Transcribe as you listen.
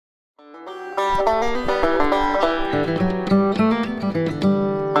Hey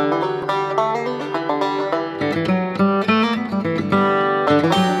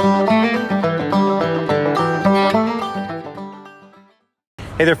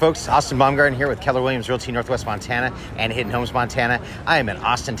there folks, Austin Baumgarten here with Keller Williams Realty Northwest Montana and Hidden Homes Montana. I am in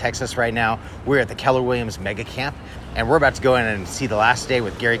Austin, Texas right now. We're at the Keller Williams Mega Camp and we're about to go in and see the last day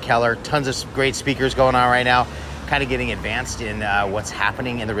with Gary Keller. Tons of great speakers going on right now, kind of getting advanced in what's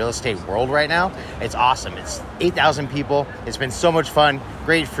happening in the real estate world right now. It's awesome. It's 8,000 people. It's been so much fun.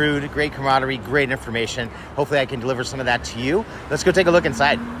 Great food, great camaraderie, great information. Hopefully I can deliver some of that to you. Let's go take a look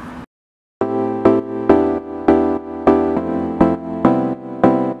inside.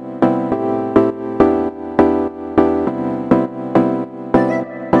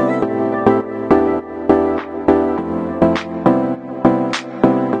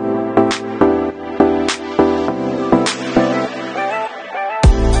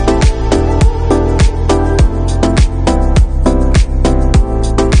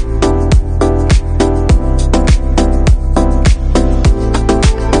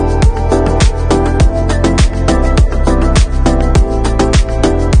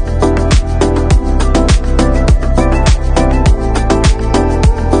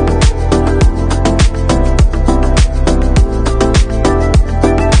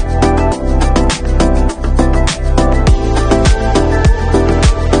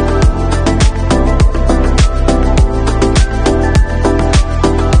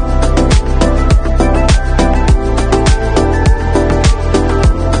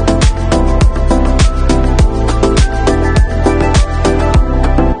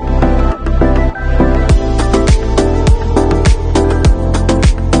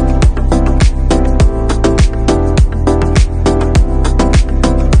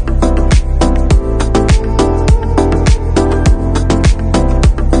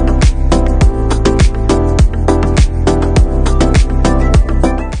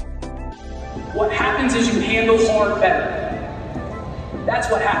 That's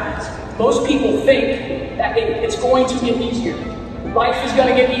what happens. Most people think that it's going to get easier. Life is going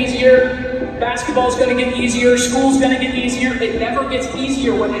to get easier, basketball is going to get easier, school's going to get easier. It never gets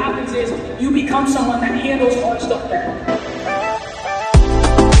easier. What happens is you become someone that handles hard stuff better.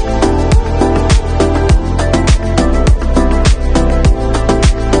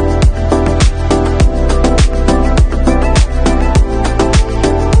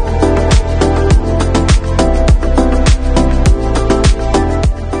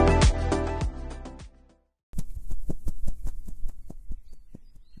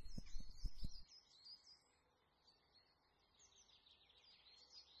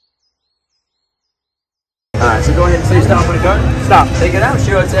 Alright, so go ahead and say stop on the car. Stop. Take it out,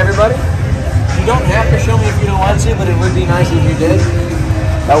 show it to everybody. You don't have to show me if you don't want to, but it would be nice if you did.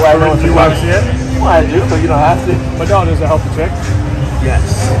 That way I know if you want to see it. Well, I do, but you don't have to. But no, does it help the chick? Yes.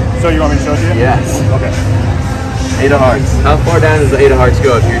 So you want me to show it to you? Yes. Okay. 8 of hearts. How far down does the 8 of hearts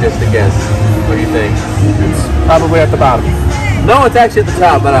go if you're just a guess? What do you think? It's probably at the bottom. No, it's actually at the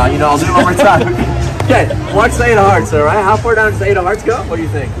top, but I'll do it one more time. Okay, watch the 8 of hearts, alright? How far down does the 8 of hearts go? What do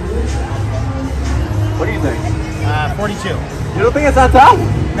you think? What do you think? 42. You don't think it's on top?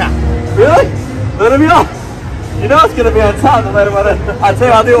 No. Really? Let me know. You know it's going to be on top no matter what. I'll tell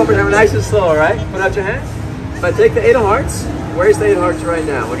you, I'll do it over here nice and slow, alright? Put out your hand. If I take the 8 of hearts, where's the 8 of hearts right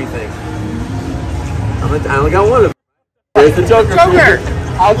now? What do you think? I only got one of them. There's the Joker.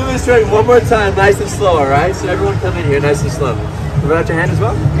 I'll do this trick one more time, nice and slow, alright? So everyone come in here nice and slow. Put out your hand as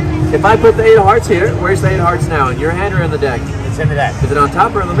well. If I put the 8 of hearts here, where's the 8 of hearts now? In your hand or in the deck? It's in the deck. Is it on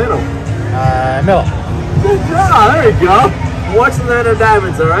top or in the middle? Middle. Good job, there you go. Watch the 9 of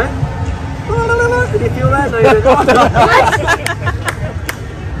diamonds, alright? Did you feel that? No, you didn't.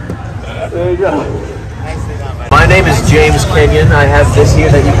 There you go. My name is James Kenyon. I have this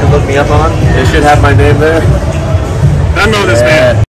here that you can look me up on. It should have my name there. I know this man.